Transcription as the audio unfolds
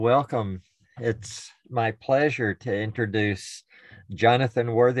Welcome. It's my pleasure to introduce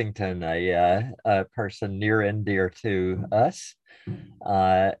Jonathan Worthington, a person near and dear to us.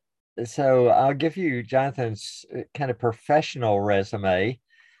 Uh, so I'll give you Jonathan's kind of professional resume.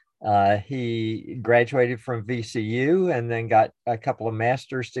 He graduated from VCU and then got a couple of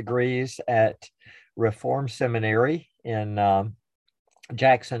master's degrees at Reform Seminary in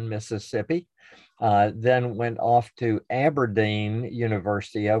Jackson, Mississippi. Then went off to Aberdeen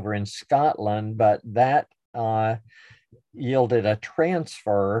University over in Scotland, but that yielded a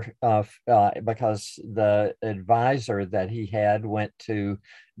transfer because the advisor that he had went to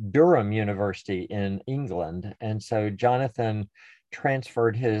Durham University in England. And so Jonathan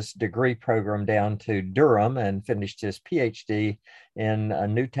transferred his degree program down to Durham and finished his PhD in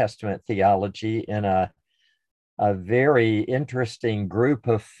New Testament theology in a very interesting group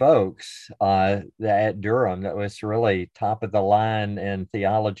of folks at Durham that was really top of the line in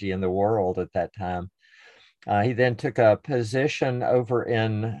theology in the world at that time. He then took a position over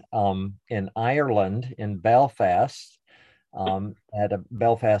in Ireland, in Belfast, at a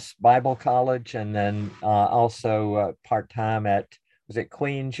Belfast Bible College, and then also part-time at, was it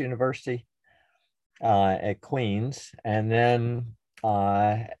Queen's University? At Queen's. And then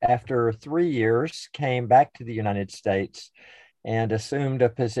after 3 years, came back to the United States and assumed a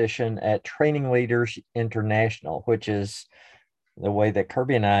position at Training Leaders International, which is the way that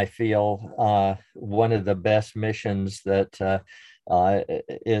Kirby and I feel one of the best missions that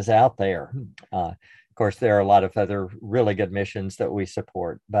is out there. Of course, there are a lot of other really good missions that we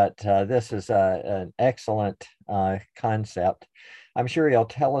support, but this is an excellent concept. I'm sure he'll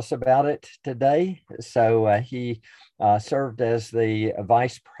tell us about it today. So he served as the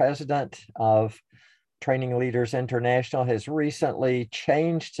vice president of Training Leaders International, has recently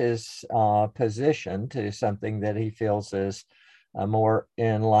changed his position to something that he feels is more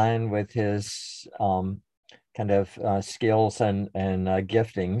in line with his kind of skills and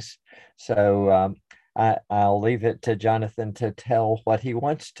giftings. So I'll leave it to Jonathan to tell what he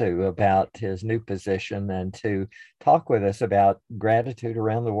wants to about his new position and to talk with us about gratitude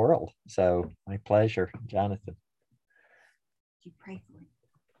around the world. So my pleasure, Jonathan. You pray for me.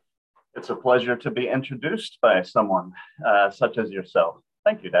 It's a pleasure to be introduced by someone such as yourself.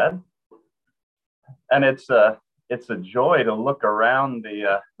 Thank you, Dad. And it's a joy to look around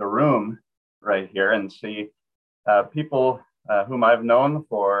the room right here and see people whom I've known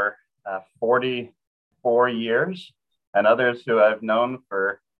for 44 years, and others who I've known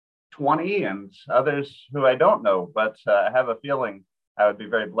for 20, and others who I don't know, but I have a feeling I would be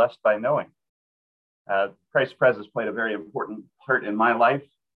very blessed by knowing. Christ Pres has played a very important part in my life.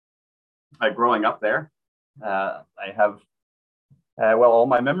 Growing up there, I have, all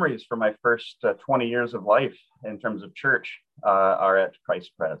my memories from my first 20 years of life in terms of church are at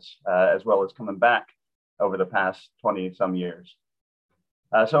Christ Pres, as well as coming back over the past 20 some years.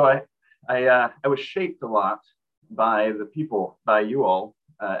 So I was shaped a lot by the people, by you all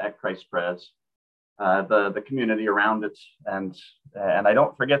at Christ Pres, the community around it, and I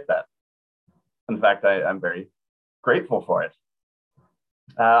don't forget that. In fact, I'm very grateful for it.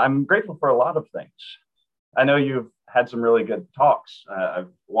 I'm grateful for a lot of things. I know you've had some really good talks.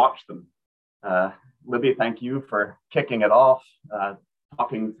 I've watched them. Libby, thank you for kicking it off,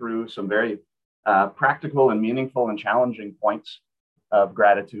 talking through some very practical and meaningful and challenging points of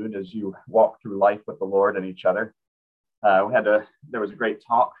gratitude as you walk through life with the Lord and each other. There was a great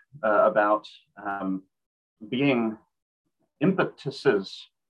talk about being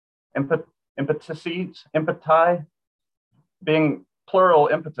being plural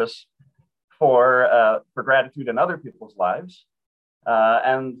impetus for gratitude in other people's lives.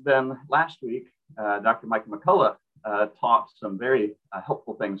 And then last week, Dr. Mike McCullough taught some very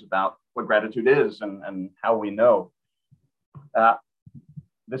helpful things about what gratitude is and how we know.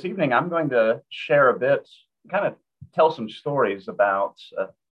 This evening, I'm going to share a bit, kind of tell some stories about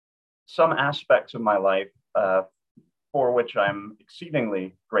some aspects of my life for which I'm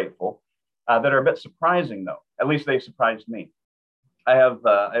exceedingly grateful, that are a bit surprising though. At least they surprised me. I have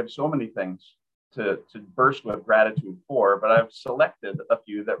so many things to burst with gratitude for, but I've selected a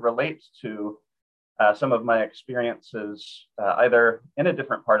few that relate to some of my experiences either in a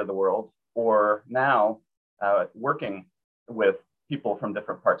different part of the world or now working with people from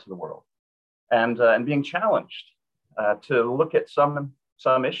different parts of the world, and being challenged to look at some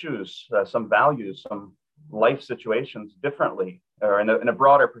issues, some values, some life situations differently or in a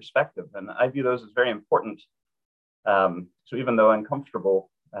broader perspective. And I view those as very important. So even though uncomfortable,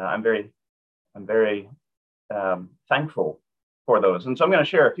 I'm very thankful for those. And so I'm going to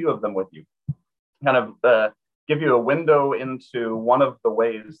share a few of them with you. Kind of give you a window into one of the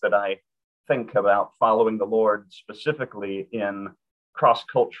ways that I think about following the Lord, specifically in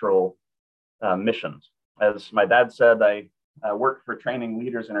cross-cultural missions. As my dad said, I work for Training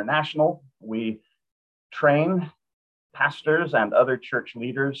Leaders International. We train pastors and other church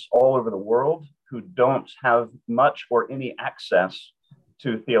leaders all over the world who don't have much or any access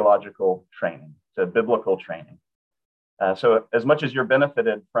to theological training, to biblical training. So as much as you're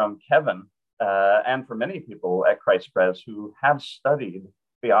benefited from Kevin and from many people at Christ Pres who have studied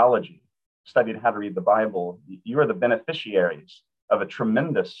theology, studied how to read the Bible, you are the beneficiaries of a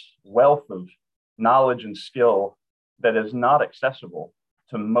tremendous wealth of knowledge and skill that is not accessible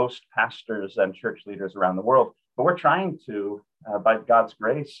to most pastors and church leaders around the world. But we're trying to, by God's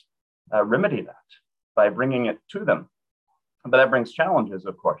grace, remedy that by bringing it to them. But that brings challenges,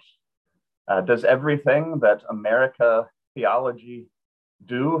 of course. Does everything that America theology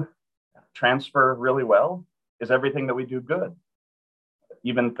do transfer really well? Is everything that we do good?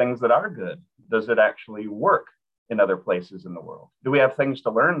 Even things that are good, does it actually work in other places in the world? Do we have things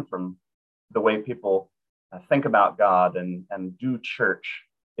to learn from the way people think about God and do church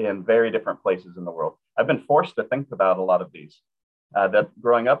in very different places in the world? I've been forced to think about a lot of these that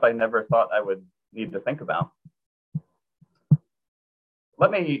growing up, I never thought I would need to think about. Let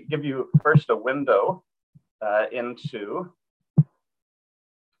me give you first a window into,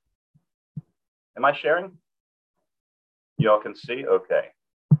 am I sharing? You all can see? Okay.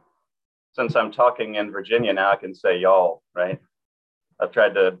 Since I'm talking in Virginia now, I can say y'all, right? I've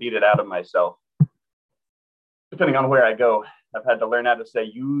tried to beat it out of myself. Depending on where I go, I've had to learn how to say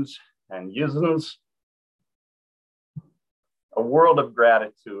yous and yisms. A world of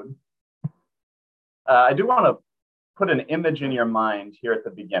gratitude. I do want to put an image in your mind here at the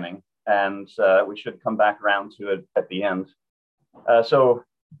beginning, and we should come back around to it at the end. So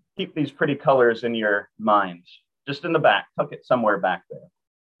keep these pretty colors in your mind, just in the back, tuck it somewhere back there.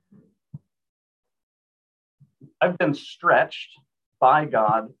 I've been stretched by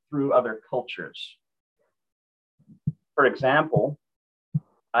God through other cultures. For example,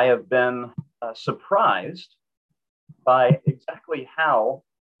 I have been surprised by exactly how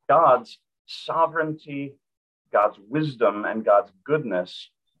God's sovereignty, God's wisdom, and God's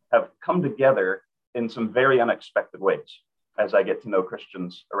goodness have come together in some very unexpected ways as I get to know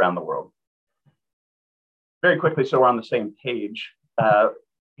Christians around the world. Very quickly, so we're on the same page,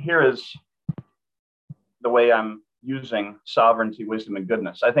 here is the way I'm using sovereignty, wisdom, and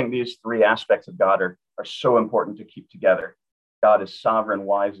goodness. I think these three aspects of God are so important to keep together. God is sovereign,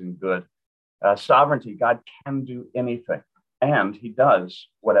 wise, and good. Sovereignty, God can do anything, and he does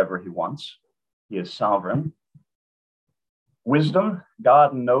whatever he wants. He is sovereign. Wisdom,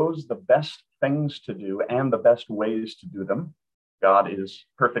 God knows the best things to do and the best ways to do them. God is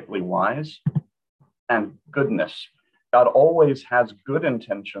perfectly wise. And goodness, God always has good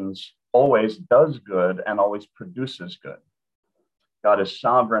intentions, always does good, and always produces good. God is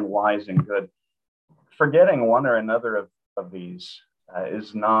sovereign, wise, and good. Forgetting one or another of these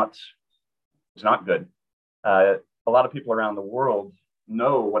is not good. A lot of people around the world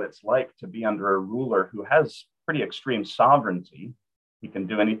know what it's like to be under a ruler who has pretty extreme sovereignty. He can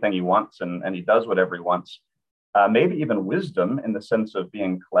do anything he wants, and he does whatever he wants. Maybe even wisdom in the sense of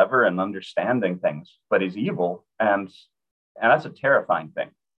being clever and understanding things, but he's evil, and that's a terrifying thing,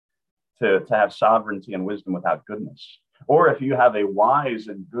 to have sovereignty and wisdom without goodness. Or if you have a wise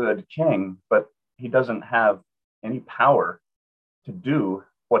and good king, but he doesn't have any power to do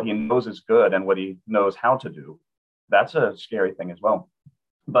what he knows is good and what he knows how to do, that's a scary thing as well.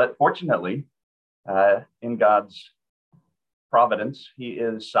 But fortunately, in God's providence, he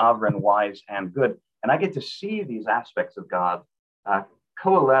is sovereign, wise, and good. And I get to see these aspects of God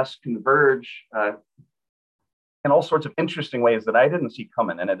coalesce, converge in all sorts of interesting ways that I didn't see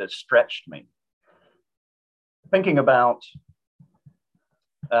coming, and it has stretched me. Thinking about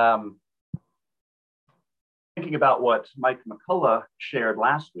what Mike McCullough shared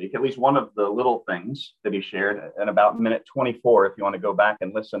last week, at least one of the little things that he shared in about minute 24, if you want to go back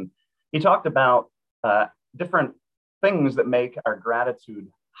and listen, he talked about different things that make our gratitude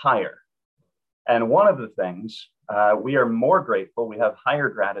higher. And one of the things, we are more grateful, we have higher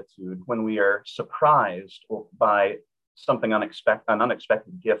gratitude when we are surprised by something unexpected, an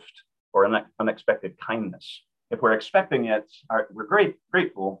unexpected gift or an unexpected kindness. If we're expecting it, we're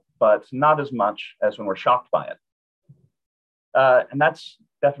grateful, but not as much as when we're shocked by it. And that's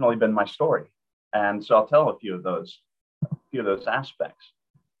definitely been my story. And so I'll tell a few of those aspects.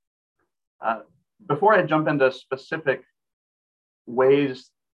 Before I jump into specific ways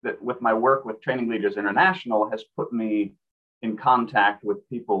that with my work with Training Leaders International has put me in contact with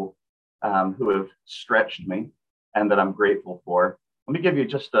people who have stretched me and that I'm grateful for. Let me give you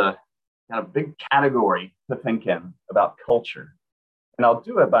just a kind of big category to think in about culture. And I'll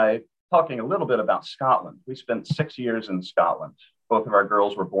do it by talking a little bit about Scotland. We spent 6 years in Scotland. Both of our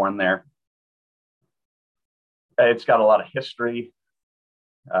girls were born there. It's got a lot of history.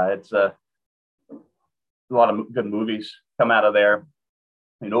 It's a lot of good movies come out of there.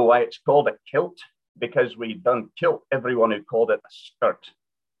 You know why it's called a kilt? Because we done kilt everyone who called it a skirt.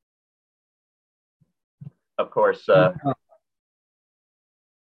 Of course,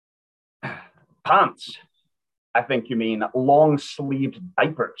 pants. I think you mean long-sleeved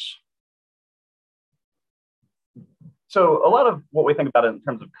diapers. So a lot of what we think about in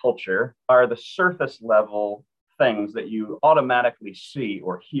terms of culture are the surface level things that you automatically see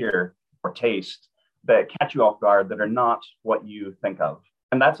or hear or taste that catch you off guard that are not what you think of.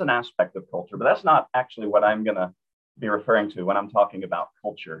 And that's an aspect of culture, but that's not actually what I'm going to be referring to when I'm talking about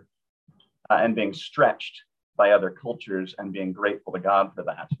culture and being stretched by other cultures and being grateful to God for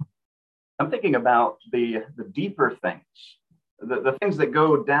that. I'm thinking about the deeper things, the things that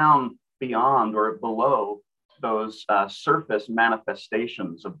go down beyond or below those surface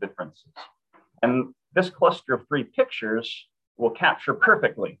manifestations of differences. And this cluster of 3 pictures will capture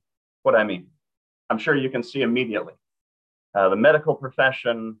perfectly what I mean. I'm sure you can see immediately. The medical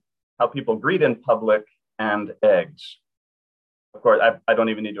profession, how people greet in public, and eggs. Of course, I don't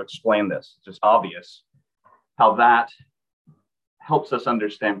even need to explain this. It's just obvious how that helps us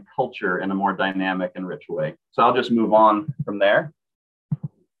understand culture in a more dynamic and rich way. So I'll just move on from there.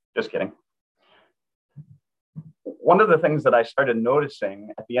 Just kidding. One of the things that I started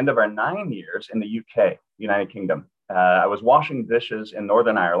noticing at the end of our 9 years in the UK, United Kingdom, I was washing dishes in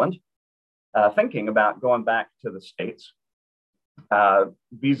Northern Ireland, thinking about going back to the States.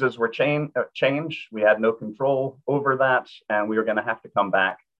 Visas were changed. We had no control over that, and we were going to have to come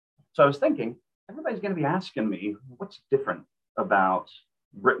back. So I was thinking, everybody's going to be asking me, what's different about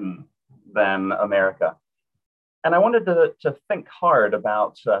Britain than America? And I wanted to think hard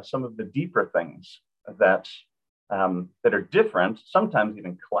about some of the deeper things that are different, sometimes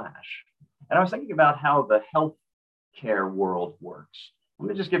even clash. And I was thinking about how the healthcare world works. Let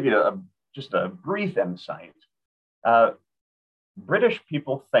me just give you just a brief insight. British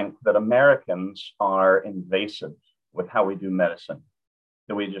people think that Americans are invasive with how we do medicine,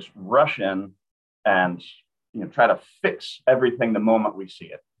 that we just rush in and try to fix everything the moment we see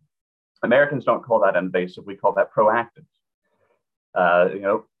it. Americans don't call that invasive, we call that proactive.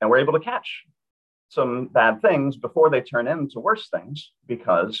 And we're able to catch some bad things before they turn into worse things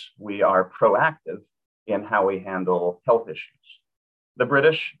because we are proactive in how we handle health issues. The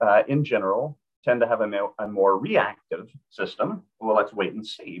British, in general, tend to have a more reactive system. Well, let's wait and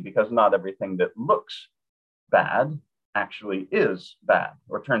see, because not everything that looks bad actually is bad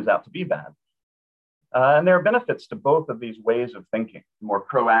or turns out to be bad. And there are benefits to both of these ways of thinking, the more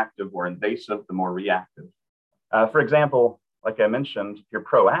proactive or invasive, the more reactive. For example, like I mentioned, if you're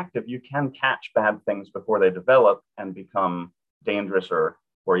proactive, you can catch bad things before they develop and become dangerous or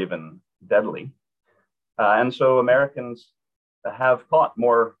even deadly. And so Americans have caught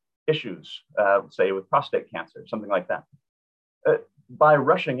more issues, say with prostate cancer, something like that. By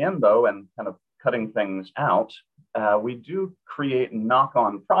rushing in, though, and kind of cutting things out, we do create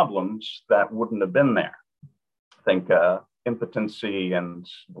knock-on problems that wouldn't have been there. Think impotency and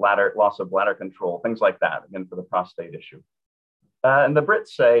loss of bladder control, things like that, again, for the prostate issue. And the Brits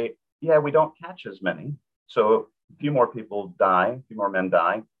say, yeah, we don't catch as many. So a few more people die, a few more men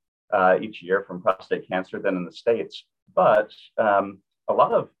die each year from prostate cancer than in the States. But a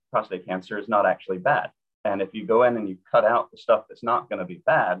lot of prostate cancer is not actually bad. And if you go in and you cut out the stuff that's not going to be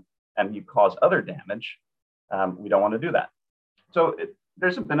bad and you cause other damage, we don't want to do that. So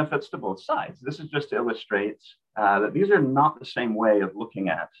there's some benefits to both sides. This is just to illustrate that these are not the same way of looking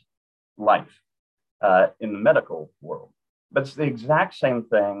at life in the medical world. But it's the exact same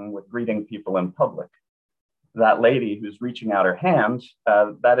thing with greeting people in public. That lady who's reaching out her hand,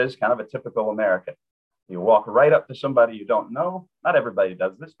 that is kind of a typical American. You walk right up to somebody you don't know. Not everybody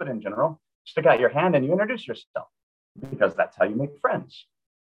does this, but in general, stick out your hand and you introduce yourself because that's how you make friends.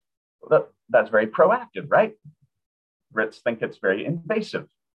 That's very proactive, right? Brits think it's very invasive.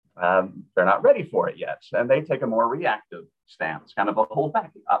 They're not ready for it yet. And they take a more reactive stance, kind of a hold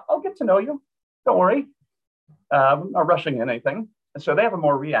back. I'll get to know you. Don't worry. I'm not rushing in anything. And so they have a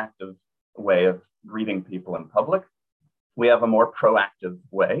more reactive way of greeting people in public. We have a more proactive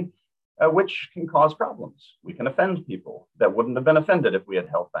way, which can cause problems. We can offend people that wouldn't have been offended if we had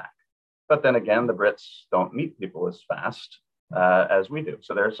held back. But then again, the Brits don't meet people as fast as we do.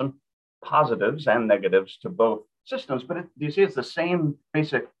 So there are some positives and negatives to both systems, but you see, it's the same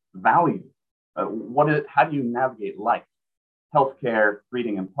basic value? How do you navigate life, healthcare,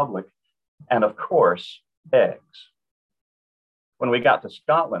 reading in public, and of course, eggs? When we got to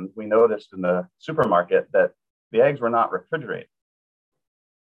Scotland, we noticed in the supermarket that the eggs were not refrigerated.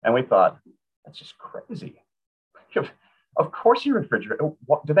 And we thought, that's just crazy. Of course you refrigerate.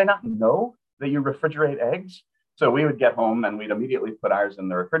 What, do they not know that you refrigerate eggs? So we would get home and we'd immediately put ours in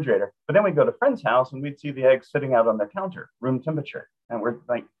the refrigerator. But then we'd go to friend's house and we'd see the eggs sitting out on their counter, room temperature. And we're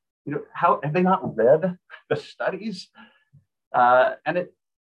like, how have they not read the studies? And it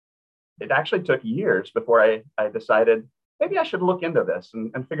actually took years before I decided maybe I should look into this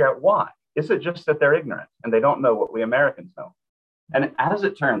and figure out why. Is it just that they're ignorant and they don't know what we Americans know? And as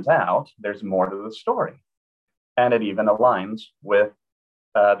it turns out, there's more to the story. And it even aligns with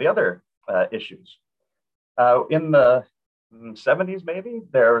the other issues. In the 70s, maybe,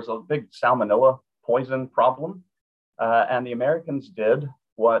 there was a big salmonella poison problem. And the Americans did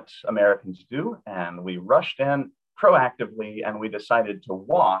what Americans do. And we rushed in proactively and we decided to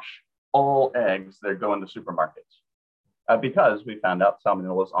wash all eggs that go into supermarkets. Because we found out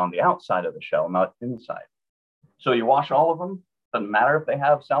salmonella is on the outside of the shell, not inside. So you wash all of them. Doesn't matter if they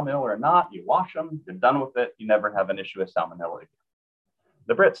have salmonella or not. You wash them, you're done with it. You never have an issue with salmonella again.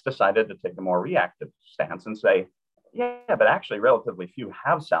 The Brits decided to take a more reactive stance and say, yeah, but actually relatively few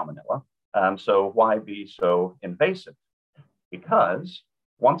have salmonella. So why be so invasive? Because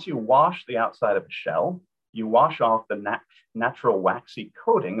once you wash the outside of a shell, you wash off the natural waxy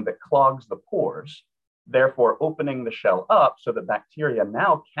coating that clogs the pores, therefore opening the shell up so that bacteria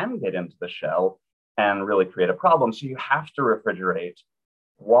now can get into the shell and really create a problem. So you have to refrigerate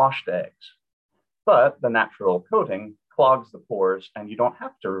washed eggs. But the natural coating clogs the pores and you don't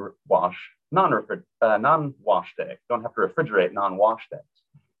have to wash non-washed eggs. You don't have to refrigerate non-washed eggs.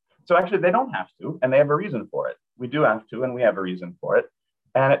 So actually they don't have to, and they have a reason for it. We do have to, and we have a reason for it.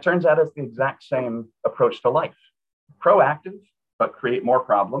 And it turns out it's the exact same approach to life. Proactive, but create more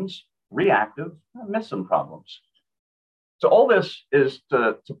problems. Reactive, miss some problems. So all this is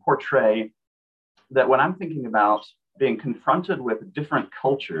to portray that when I'm thinking about being confronted with different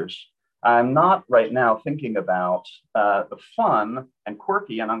cultures, I'm not right now thinking about the fun and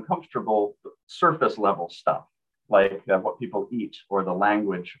quirky and uncomfortable surface level stuff, like what people eat or the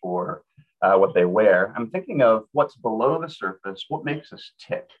language or what they wear. I'm thinking of what's below the surface, what makes us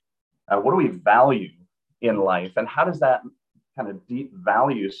tick, what do we value in life, and how does that kind of deep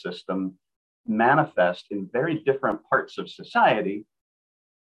value system manifest in very different parts of society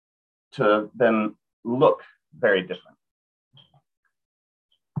to then look very different.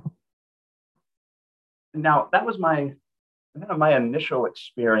 Now, that was my initial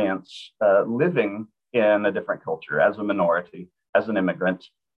experience living in a different culture as a minority, as an immigrant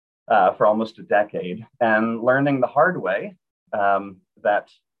for almost a decade, and learning the hard way that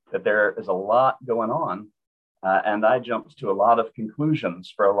there is a lot going on. And I jumped to a lot of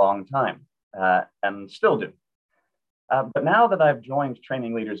conclusions for a long time and still do. But now that I've joined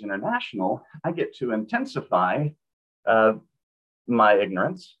Training Leaders International, I get to intensify my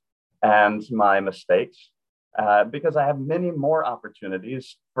ignorance and my mistakes because I have many more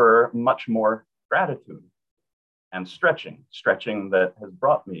opportunities for much more gratitude and stretching that has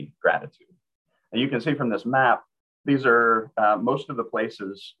brought me gratitude. And you can see from this map, these are most of the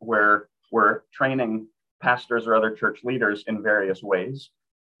places where we're training pastors or other church leaders in various ways.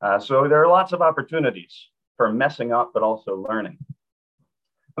 So there are lots of opportunities for messing up, but also learning.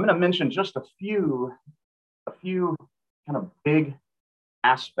 I'm going to mention just a few kind of big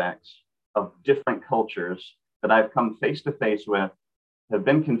aspects of different cultures that I've come face to face with, have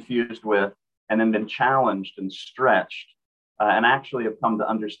been confused with, and then been challenged and stretched, and actually have come to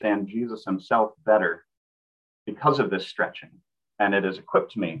understand Jesus himself better because of this stretching, and it has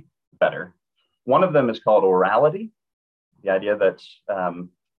equipped me better. One of them is called orality, the idea that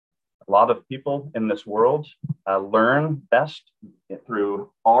a lot of people in this world learn best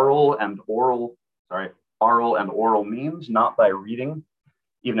through oral and oral means, not by reading,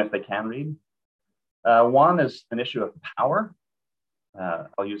 even if they can read. One is an issue of power.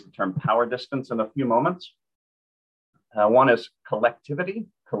 I'll use the term power distance in a few moments. One is collectivity,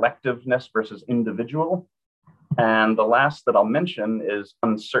 collectiveness versus individual. And the last that I'll mention is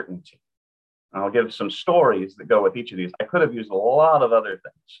uncertainty. And I'll give some stories that go with each of these. I could have used a lot of other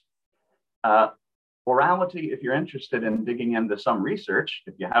things. Orality, if you're interested in digging into some research,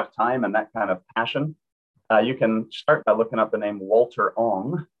 if you have time and that kind of passion, you can start by looking up the name Walter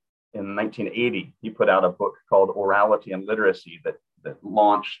Ong. In 1980, he put out a book called Orality and Literacy that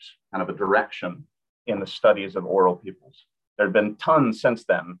launched kind of a direction in the studies of oral peoples. There have been tons since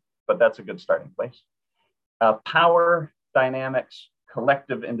then, but that's a good starting place. Power dynamics,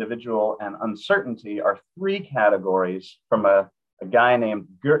 collective, individual, and uncertainty are three categories from a guy named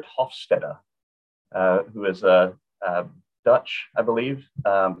Geert Hofstede, who is a Dutch, I believe,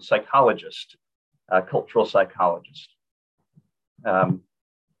 psychologist, cultural psychologist. The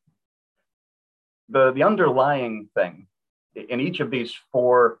underlying thing in each of these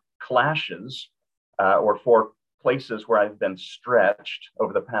four clashes or four places where I've been stretched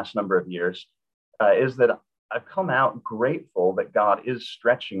over the past number of years is that I've come out grateful that God is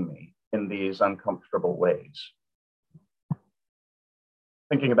stretching me in these uncomfortable ways.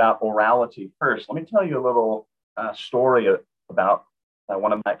 Thinking about orality first, let me tell you a little story about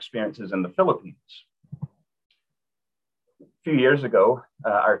one of my experiences in the Philippines. A few years ago,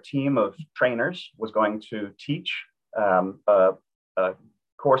 our team of trainers was going to teach a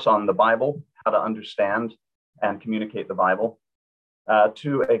course on the Bible, how to understand and communicate the Bible,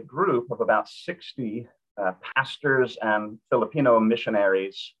 to a group of about 60 pastors and Filipino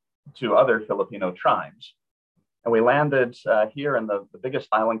missionaries to other Filipino tribes. And we landed here in the biggest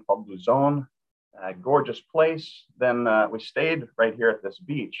island called Luzon, a gorgeous place. Then we stayed right here at this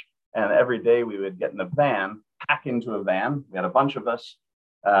beach. And every day we would get in a van, pack into a van. We had a bunch of us.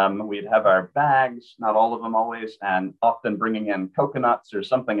 We'd have our bags, not all of them always, and often bringing in coconuts or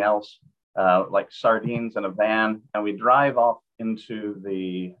something else, like sardines in a van. And we drive off into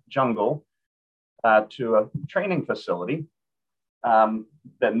the jungle to a training facility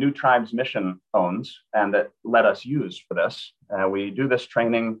that New Tribes Mission owns and that let us use for this. We do this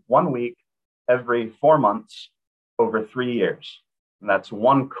training 1 week every 4 months over 3 years. And that's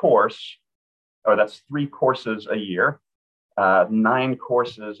one course, or that's 3 courses a year, 9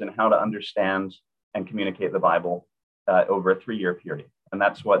 courses in how to understand and communicate the Bible over a 3-year period. And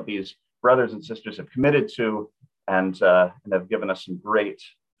that's what these brothers and sisters have committed to and have given us some great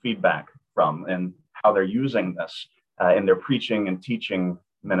feedback from and how they're using this in their preaching and teaching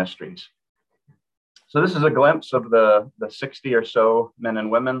ministries. So this is a glimpse of the 60 or so men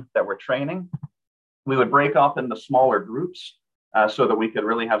and women that we're training. We would break off into smaller groups so that we could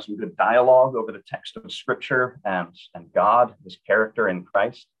really have some good dialogue over the text of Scripture and God, His character in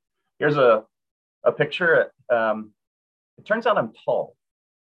Christ. Here's a picture. It turns out I'm tall.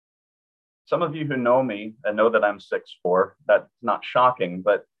 Some of you who know me know that I'm 6'4". That's not shocking,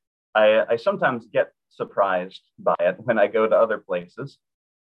 but I sometimes get surprised by it when I go to other places.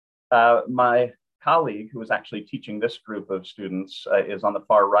 My colleague, who was actually teaching this group of students, is on the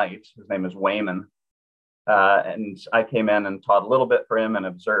far right. His name is Wayman. And I came in and taught a little bit for him and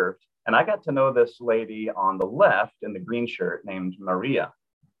observed. And I got to know this lady on the left in the green shirt named Maria.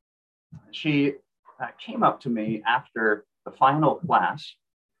 She came up to me after the final class.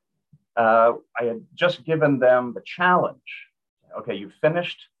 I had just given them the challenge. Okay, you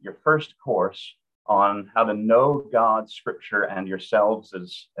finished your first course on how to know God's Scripture and yourselves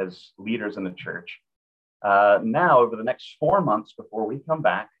as leaders in the church. Now, over the next 4 months before we come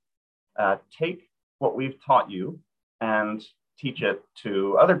back, take what we've taught you and teach it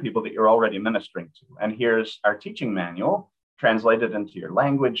to other people that you're already ministering to. And here's our teaching manual translated into your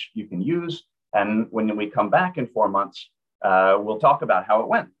language you can use. And when we come back in 4 months, we'll talk about how it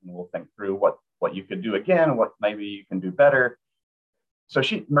went. And we'll think through what you could do again, what maybe you can do better. So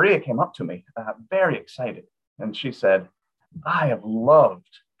Maria came up to me, very excited. And she said, I have loved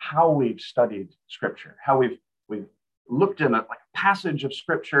how we've studied Scripture, how we've looked in a passage of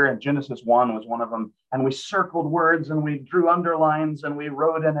Scripture, and Genesis 1 was one of them. And we circled words and we drew underlines and we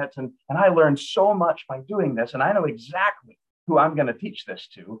wrote in it. And I learned so much by doing this. And I know exactly who I'm going to teach this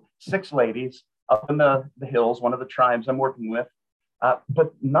to, 6 ladies up in the hills, one of the tribes I'm working with,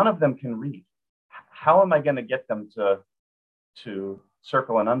 but none of them can read. How am I going to get them to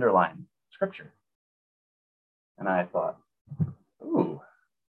circle and underline Scripture? And I thought,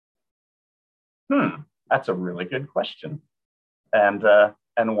 that's a really good question,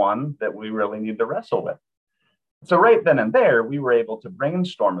 and one that we really need to wrestle with. So right then and there, we were able to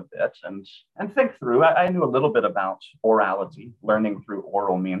brainstorm a bit and think through. I knew a little bit about orality, learning through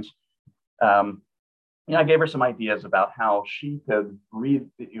oral means. I gave her some ideas about how she could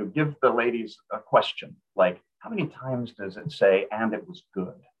give the ladies a question, like, how many times does it say, and it was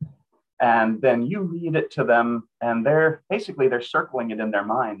good? And then you read it to them, and they're circling it in their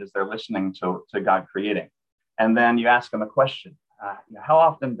mind as they're listening to God creating. And then you ask them a question. How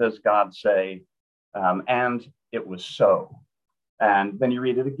often does God say, and it was so? And then you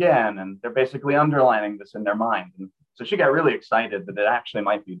read it again, and they're basically underlining this in their mind. And so she got really excited that it actually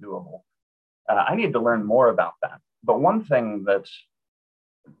might be doable. I need to learn more about that. But one thing that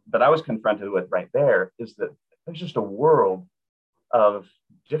I was confronted with right there is that there's just a world of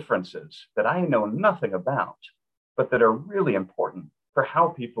differences that I know nothing about, but that are really important for how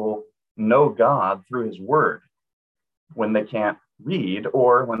people know God through his word when they can't read,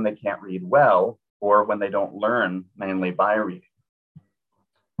 or when they can't read well, or when they don't learn mainly by reading.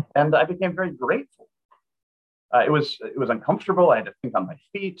 And I became very grateful. It was uncomfortable. I had to think on my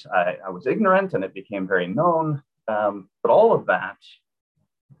feet. I was ignorant, and it became very known. But all of that,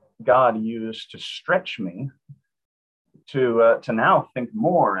 God used to stretch me to now think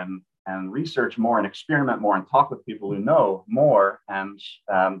more and research more and experiment more and talk with people who know more, and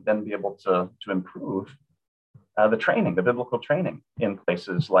then be able to improve the training, the biblical training in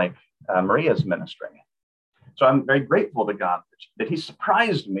places like Maria's ministry. So I'm very grateful to God that he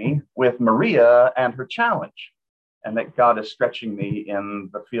surprised me with Maria and her challenge, and that God is stretching me in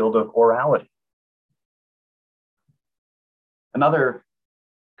the field of orality. Another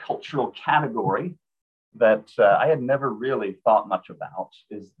cultural category that I had never really thought much about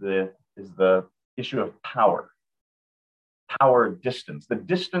is the issue of power distance, the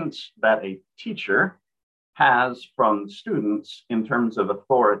distance that a teacher has from students in terms of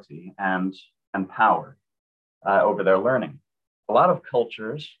authority and power over their learning. A lot of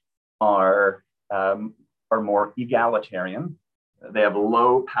cultures are more egalitarian. They have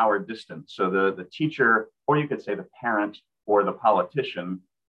low power distance. So the teacher, or you could say the parent or the politician,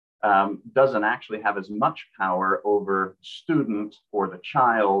 doesn't actually have as much power over student or the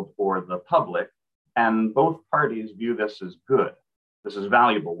child or the public. And both parties view this as good. This is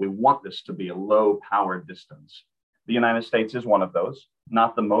valuable. We want this to be a low power distance. The United States is one of those,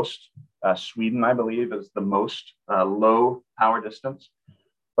 not the most. Sweden, I believe, is the most low power distance.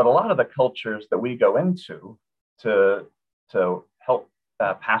 But a lot of the cultures that we go into to help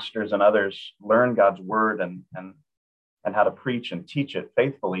pastors and others learn God's word and how to preach and teach it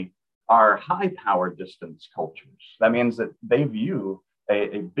faithfully are high power distance cultures. That means that they view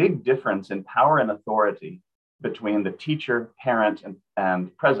a big difference in power and authority between the teacher, parent,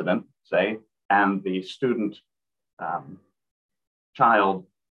 and president, say, and the student, child,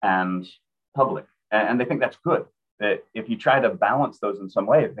 and public. And they think that's good. That if you try to balance those in some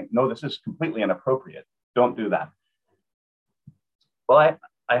way, they think, no, this is completely inappropriate. Don't do that. Well,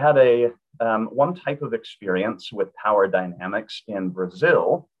 I had one type of experience with power dynamics in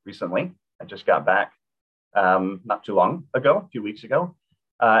Brazil recently. I just got back not too long ago, a few weeks ago,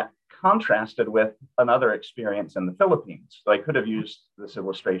 contrasted with another experience in the Philippines. So I could have used this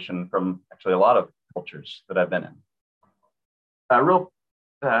illustration from actually a lot of cultures that I've been in. Real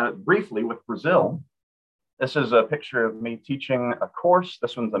briefly with Brazil, this is a picture of me teaching a course.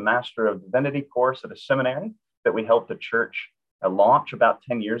 This one's a Master of Divinity course at a seminary that we helped a church launch about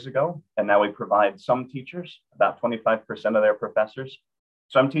 10 years ago. And now we provide some teachers, about 25% of their professors.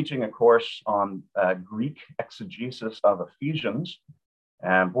 So I'm teaching a course on Greek exegesis of Ephesians.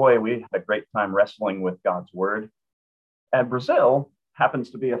 And boy, we had a great time wrestling with God's word. And Brazil happens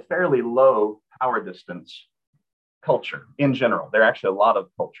to be a fairly low power distance culture in general. There are actually a lot of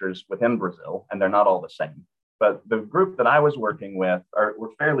cultures within Brazil, and they're not all the same. But the group that I was working with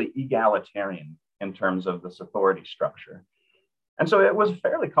were fairly egalitarian in terms of this authority structure. And so it was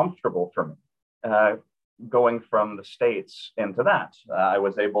fairly comfortable for me going from the States into that. I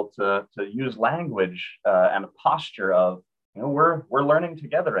was able to use language and a posture of, we're learning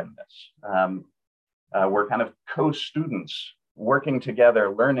together in this. We're kind of co-students working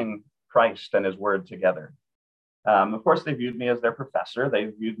together, learning Christ and his word together. Of course, they viewed me as their professor. They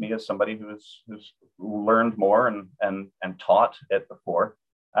viewed me as somebody who's learned more and taught it before.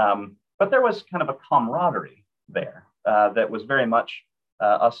 But there was kind of a camaraderie there that was very much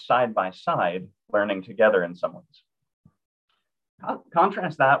us side by side learning together in some ways.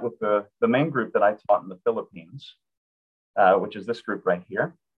 Contrast that with the main group that I taught in the Philippines, which is this group right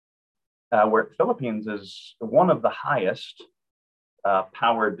here, where Philippines is one of the highest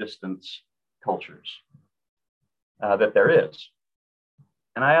power distance cultures that there is.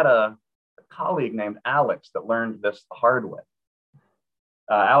 And I had a colleague named Alex that learned this the hard way.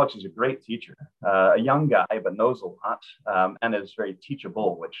 Alex is a great teacher, a young guy, but knows a lot and is very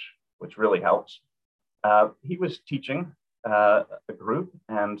teachable, which really helps. He was teaching a group,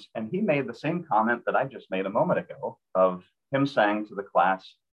 and he made the same comment that I just made a moment ago of him saying to the class,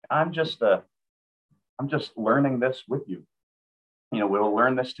 I'm just learning this with you. We'll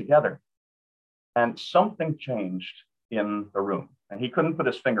learn this together. And something changed in the room. And he couldn't put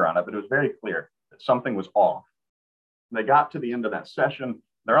his finger on it, but it was very clear that something was off. They got to the end of that session,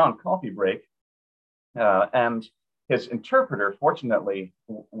 they're on coffee break, and his interpreter, fortunately,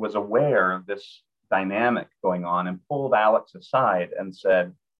 was aware of this dynamic going on and pulled Alex aside and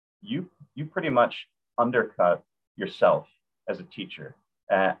said, you pretty much undercut yourself as a teacher.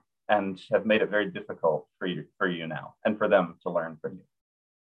 and have made it very difficult for you now and for them to learn from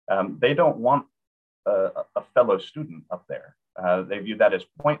you. They don't want a fellow student up there. They view that as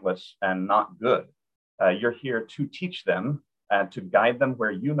pointless and not good. You're here to teach them and to guide them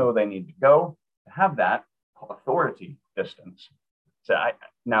where you know they need to go, to have that authority distance. So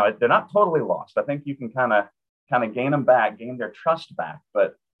now they're not totally lost. I think you can kind of gain them back, gain their trust back.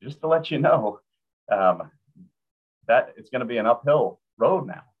 But just to let you know, that it's going to be an uphill road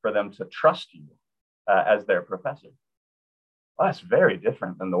now for them to trust you as their professor. Well, that's very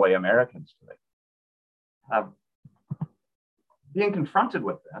different than the way Americans do it. Being confronted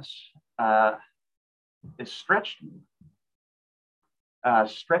with this it stretched me.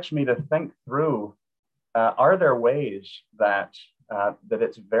 Stretched me to think through, are there ways that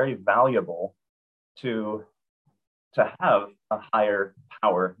it's very valuable to have a higher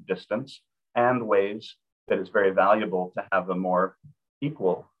power distance, and ways that it's very valuable to have a more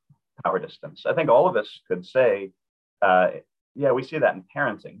equal power distance? I think all of us could say, yeah, we see that in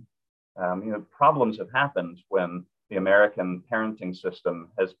parenting. Problems have happened when the American parenting system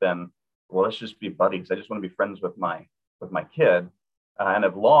has been, well, let's just be buddies. I just want to be friends with my kid, and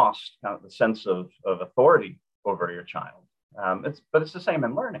have lost kind of the sense of authority over your child. But it's the same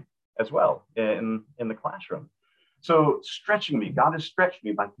in learning as well in the classroom. So stretching me, God has stretched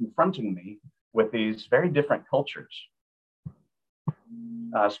me by confronting me with these very different cultures,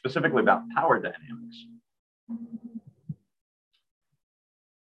 specifically about power dynamics.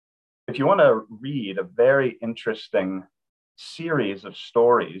 If you want to read a very interesting series of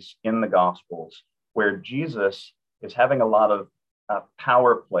stories in the Gospels where Jesus is having a lot of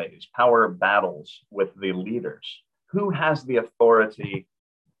power plays, power battles with the leaders, who has the authority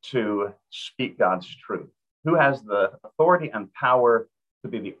to speak God's truth? Who has the authority and power to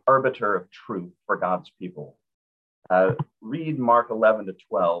be the arbiter of truth for God's people? Read Mark 11 to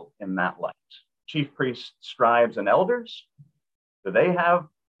 12 in that light. Chief priests, scribes, and elders, do they have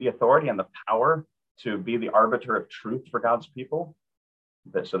the authority and the power to be the arbiter of truth for God's people?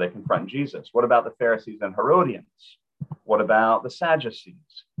 So they confront Jesus. What about the Pharisees and Herodians? What about the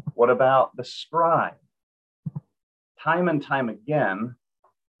Sadducees? What about the scribe? Time and time again,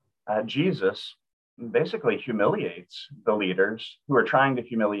 Jesus basically humiliates the leaders who are trying to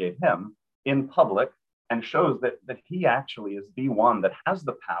humiliate him in public, and shows that he actually is the one that has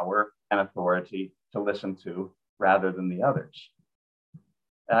the power and authority to listen to rather than the others.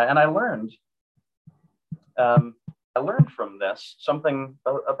 And I learned from this something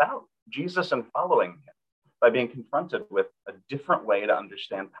about Jesus and following him by being confronted with a different way to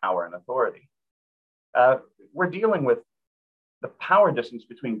understand power and authority. We're dealing with the power distance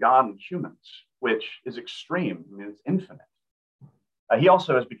between God and humans, which is extreme. I mean, it's infinite. He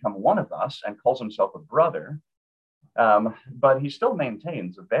also has become one of us and calls himself a brother, but he still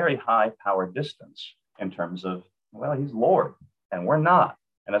maintains a very high power distance in terms of, well, he's Lord and we're not.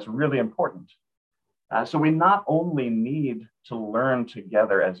 And that's really important. So we not only need to learn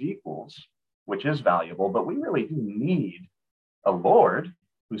together as equals, which is valuable, but we really do need a Lord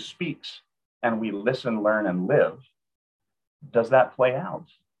who speaks and we listen, learn, and live. Does that play out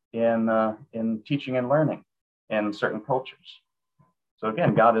in teaching and learning in certain cultures? So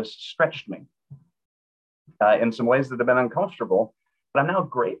again, God has stretched me in some ways that have been uncomfortable, but I'm now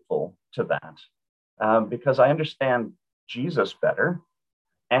grateful to that because I understand Jesus better,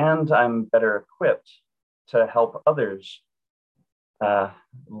 and I'm better equipped to help others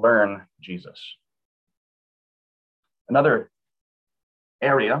learn Jesus. Another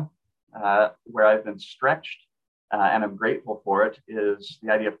area where I've been stretched and I'm grateful for it is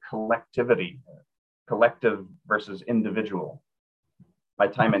the idea of collectivity, collective versus individual. My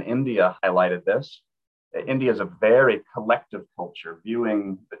time in India highlighted this. India is a very collective culture,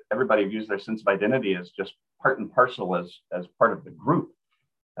 everybody views their sense of identity as just part and parcel as part of the group.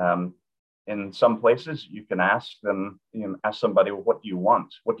 In some places, you can ask somebody, what do you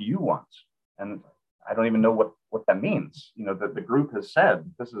want? What do you want? And I don't even know what that means. The group has said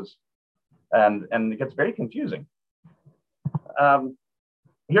this is, and it gets very confusing.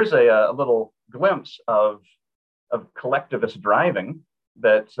 Here's a little glimpse of collectivist driving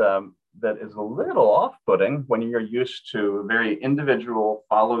that is a little off-putting when you're used to very individual,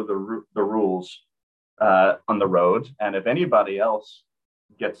 follow the rules on the road. And if anybody else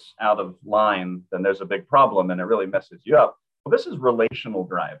gets out of line, then there's a big problem and it really messes you up. Well, this is relational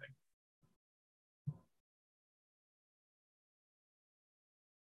driving.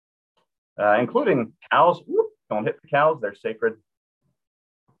 Including cows. Don't hit the cows, they're sacred.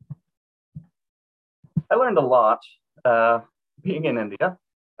 I learned a lot being in India,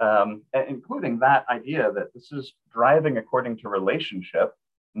 including that idea that this is driving according to relationship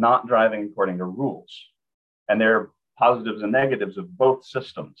not driving according to rules. And there are positives and negatives of both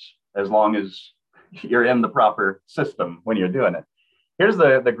systems, as long as you're in the proper system when you're doing it. Here's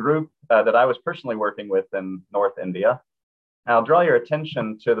the group that I was personally working with in North India. I'll draw your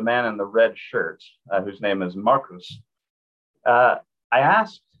attention to the man in the red shirt, whose name is Marcus. I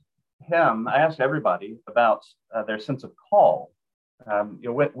asked everybody about their sense of call.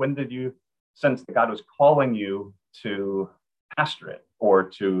 When did you sense that God was calling you to pastorate or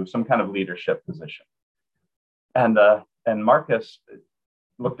to some kind of leadership position? And Marcus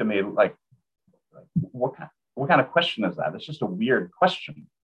looked at me like, what kind of question is that? It's just a weird question.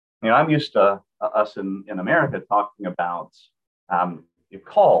 I'm used to us in America talking about your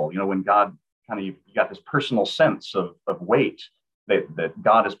call, when God you got this personal sense of weight that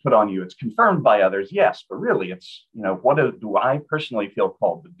God has put on you. It's confirmed by others, yes, but really it's, what do I personally feel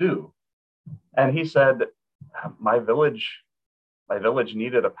called to do? And he said, my village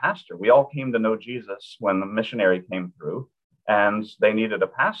needed a pastor. We all came to know Jesus when the missionary came through, and they needed a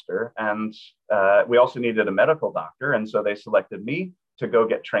pastor. And we also needed a medical doctor. And so they selected me to go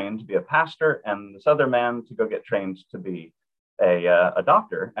get trained to be a pastor, and this other man to go get trained to be a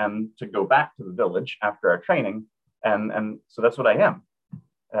doctor, and to go back to the village after our training. And so that's what I am.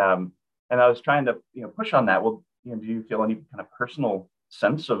 And I was trying to push on that. Well, do you feel any kind of personal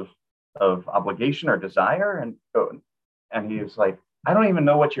sense of obligation or desire? And he was like, I don't even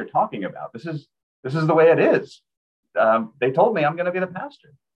know what you're talking about. This is the way it is. They told me I'm going to be the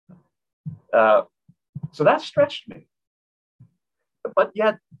pastor. So that stretched me. But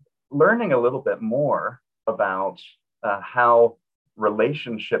yet, learning a little bit more about how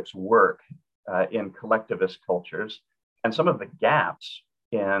relationships work in collectivist cultures and some of the gaps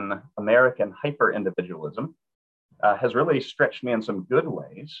in American hyper-individualism has really stretched me in some good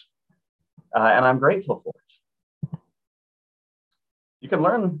ways. And I'm grateful for it. You can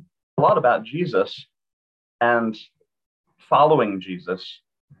learn a lot about Jesus and following Jesus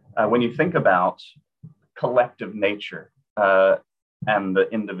when you think about collective nature and the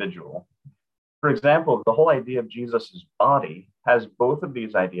individual. For example, the whole idea of Jesus's body has both of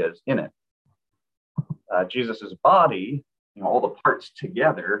these ideas in it. Jesus's body, all the parts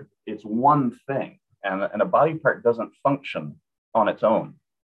together, it's one thing, and a body part doesn't function on its own.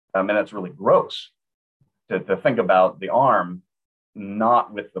 And it's really gross to think about the arm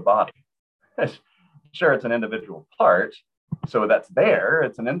not with the body. Sure, it's an individual part, so that's there,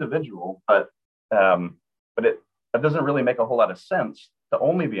 it's an individual, but it doesn't really make a whole lot of sense to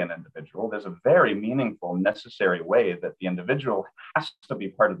only be an individual. There's a very meaningful, necessary way that the individual has to be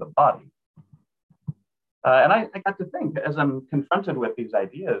part of the body. And I got to think, as I'm confronted with these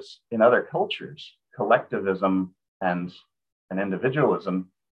ideas in other cultures, collectivism and individualism,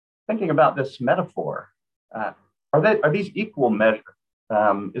 thinking about this metaphor, are these equal measure?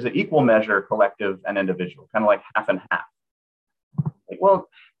 Is it equal measure collective and individual, kind of like half and half? Well,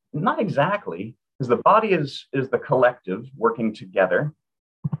 not exactly, because the body is the collective working together.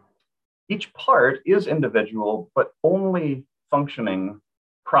 Each part is individual, but only functioning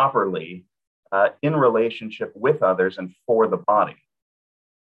properly in relationship with others and for the body.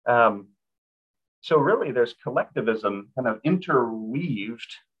 So really, there's collectivism kind of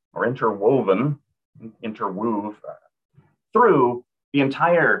interweaved or interwove through the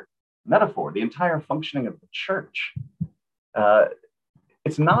entire metaphor, the entire functioning of the church.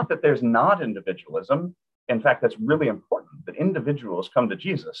 It's not that there's not individualism. In fact, that's really important, that individuals come to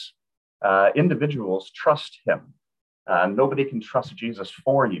Jesus. Individuals trust him. Nobody can trust Jesus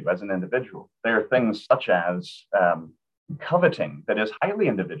for you as an individual. There are things such as coveting that is highly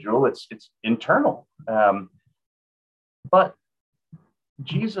individual. It's internal. But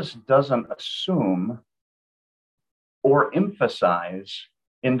Jesus doesn't assume or emphasize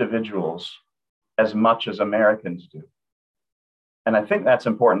individuals as much as Americans do. And I think that's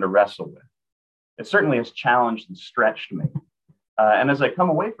important to wrestle with. It certainly has challenged and stretched me. And as I come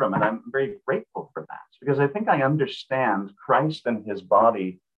away from it, I'm very grateful for that, because I think I understand Christ and his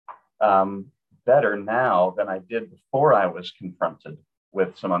body better now than I did before I was confronted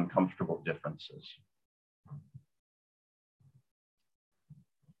with some uncomfortable differences.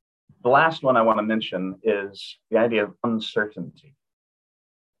 The last one I want to mention is the idea of uncertainty.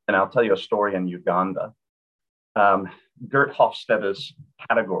 And I'll tell you a story in Uganda. Gert Hofstede's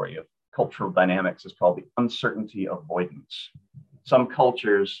category of cultural dynamics is called the uncertainty avoidance. Some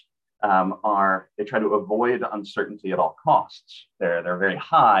cultures they try to avoid uncertainty at all costs. They're very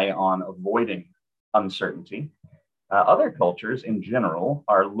high on avoiding uncertainty. Other cultures in general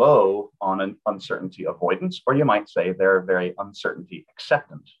are low on an uncertainty avoidance, or you might say they're very uncertainty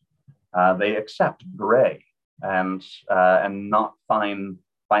acceptant. They accept gray and not find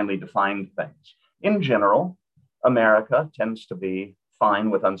finely defined things. In general, America tends to be fine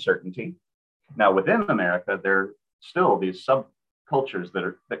with uncertainty. Now, within America, there are still these subcultures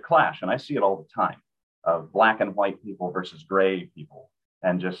that clash, and I see it all the time, of black and white people versus gray people,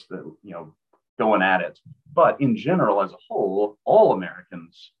 and just going at it. But in general, as a whole, all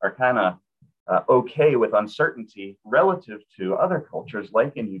Americans are kind of okay with uncertainty relative to other cultures,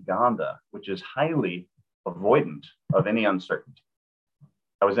 like in Uganda, which is highly avoidant of any uncertainty.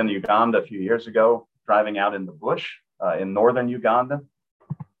 I was in Uganda a few years ago, driving out in the bush in northern Uganda,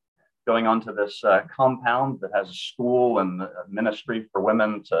 going onto this compound that has a school and a ministry for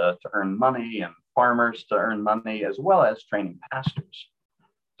women to earn money and farmers to earn money, as well as training pastors.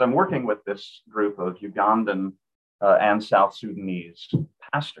 So I'm working with this group of Ugandan and South Sudanese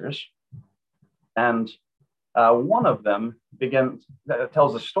pastors. And one of them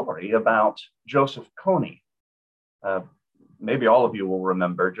tells a story about Joseph Kony. Maybe all of you will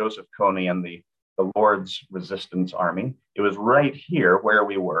remember Joseph Kony and the Lord's Resistance Army. It was right here where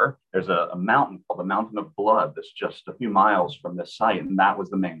we were. There's a mountain called the Mountain of Blood that's just a few miles from this site, and that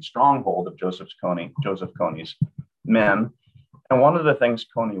was the main stronghold of Joseph Kony's men. And one of the things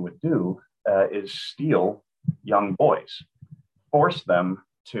Kony would do is steal young boys, force them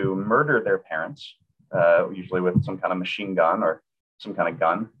to murder their parents, usually with some kind of machine gun or some kind of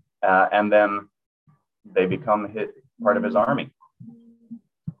gun, and then they become part of his army.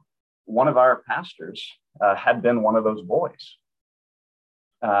 One of our pastors had been one of those boys.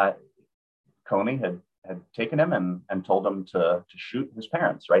 Kony had taken him and told him to shoot his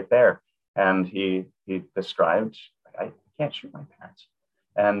parents right there. And he described, I can't shoot my parents.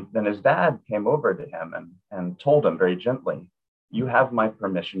 And then his dad came over to him and told him very gently, you have my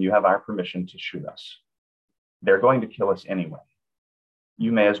permission, you have our permission to shoot us. They're going to kill us anyway.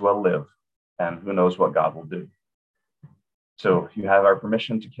 You may as well live, and who knows what God will do. So you have our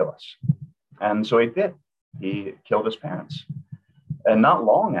permission to kill us. And so he did. He killed his parents. And not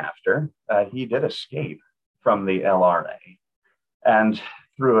long after, he did escape from the LRA. And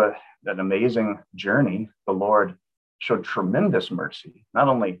through an amazing journey, the Lord showed tremendous mercy, not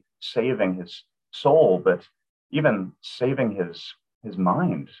only saving his soul, but even saving his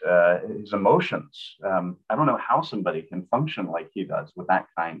mind, his emotions. I don't know how somebody can function like he does with that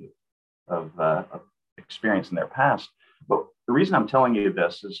kind of experience in their past. But the reason I'm telling you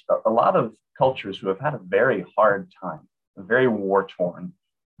this is a lot of cultures who have had a very hard time, very war-torn,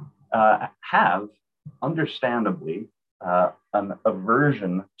 have understandably an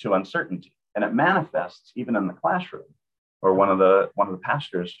aversion to uncertainty. And it manifests even in the classroom, where one of the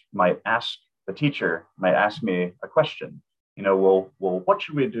pastors might ask the teacher, might ask me a question, well, what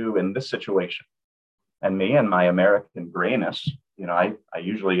should we do in this situation? And me and my American grayness, I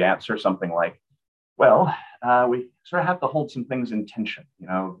usually answer something like, well, we sort of have to hold some things in tension.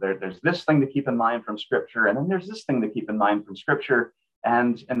 There's this thing to keep in mind from Scripture, and then there's this thing to keep in mind from Scripture.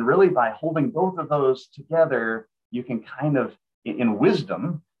 And really by holding both of those together, you can kind of, in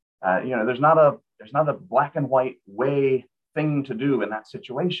wisdom, there's not a black and white thing to do in that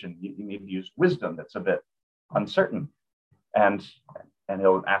situation. You need to use wisdom that's a bit uncertain. And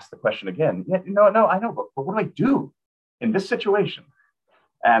he'll ask the question again. Yeah, no, I know, but what do I do in this situation?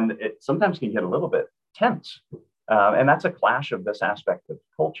 And it sometimes can get a little bit tense. And that's a clash of this aspect of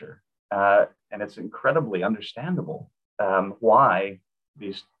culture. And it's incredibly understandable why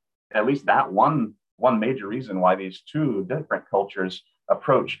at least that one major reason why these two different cultures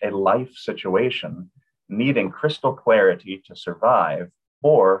approach a life situation needing crystal clarity to survive,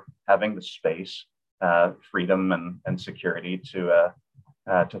 or having the space, freedom and security to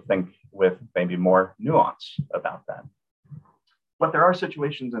think with maybe more nuance about that. But there are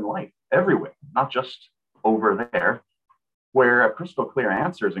situations in life everywhere, not just over there, where a crystal clear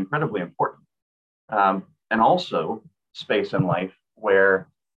answer is incredibly important. And also space in life where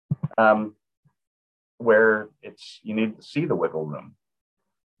you need to see the wiggle room.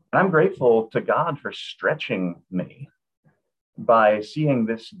 And I'm grateful to God for stretching me by seeing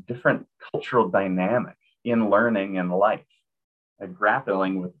this different cultural dynamic in learning and life,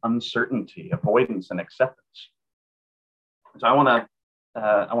 grappling with uncertainty, avoidance, and acceptance. So I want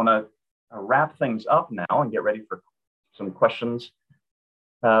to wrap things up now and get ready for some questions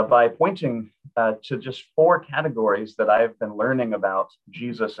by pointing to just 4 categories that I've been learning about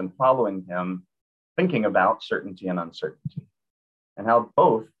Jesus and following him, thinking about certainty and uncertainty, and how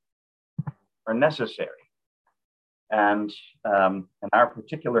both are necessary. And our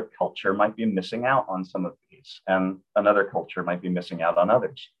particular culture might be missing out on some of these, and another culture might be missing out on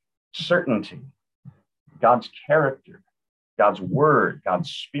others. Certainty, God's character, God's word,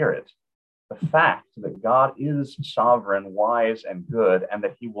 God's spirit, the fact that God is sovereign, wise, and good, and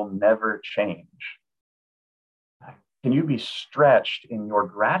that he will never change? Can you be stretched in your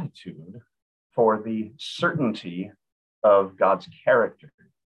gratitude for the certainty of God's character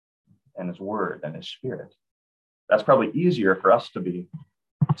and his word and his spirit? That's probably easier for us to be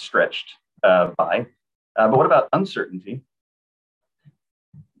stretched by. But what about uncertainty?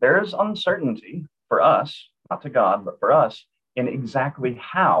 There's uncertainty for us, not to God, but for us, in exactly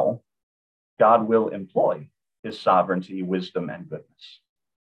how God will employ his sovereignty, wisdom, and goodness.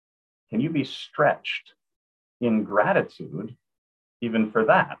 Can you be stretched in gratitude even for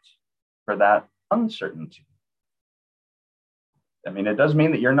that uncertainty? I mean, it does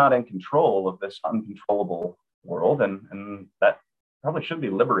mean that you're not in control of this uncontrollable world, and that probably should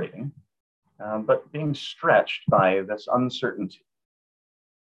be liberating, but being stretched by this uncertainty.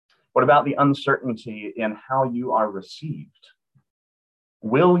 What about the uncertainty in how you are received?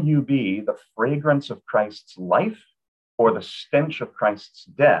 Will you be the fragrance of Christ's life or the stench of Christ's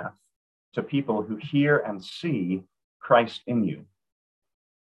death to people who hear and see Christ in you?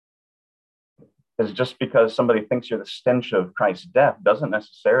 Because just because somebody thinks you're the stench of Christ's death doesn't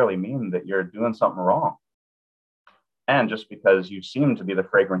necessarily mean that you're doing something wrong. And just because you seem to be the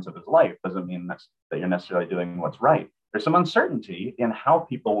fragrance of his life doesn't mean that you're necessarily doing what's right. There's some uncertainty in how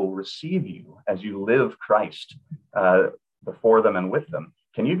people will receive you as you live Christ before them and with them.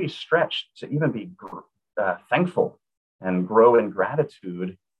 Can you be stretched to even be thankful and grow in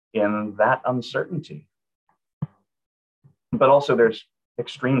gratitude in that uncertainty? But also there's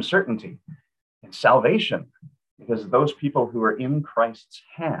extreme certainty in salvation, because those people who are in Christ's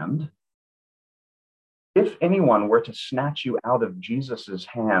hand, if anyone were to snatch you out of Jesus's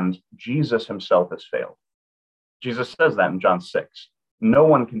hand, Jesus himself has failed. Jesus says that in John 6. No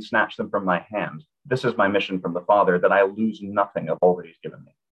one can snatch them from my hand. This is my mission from the Father, that I lose nothing of all that he's given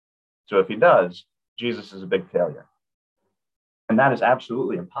me. So if he does, Jesus is a big failure. And that is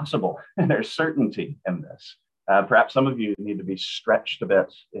absolutely impossible. And there's certainty in this. Perhaps some of you need to be stretched a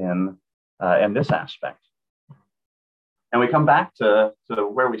bit in this aspect. And we come back to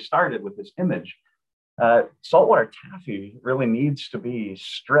where we started with this image. Saltwater taffy really needs to be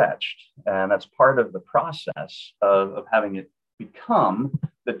stretched, and that's part of the process of having it become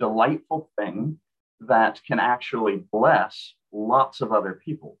the delightful thing that can actually bless lots of other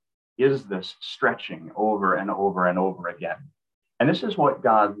people, is this stretching over and over and over again. And this is what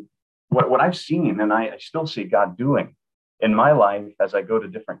I've seen, and I still see God doing in my life as I go to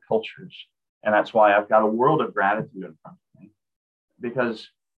different cultures. And that's why I've got a world of gratitude in front of me, because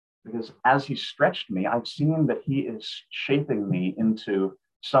as he stretched me, I've seen that he is shaping me into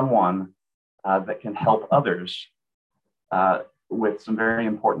someone that can help others with some very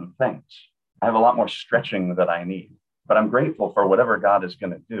important things. I have a lot more stretching that I need, but I'm grateful for whatever God is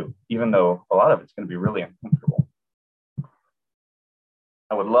going to do, even though a lot of it's going to be really uncomfortable.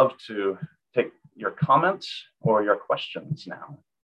 I would love to take your comments or your questions now.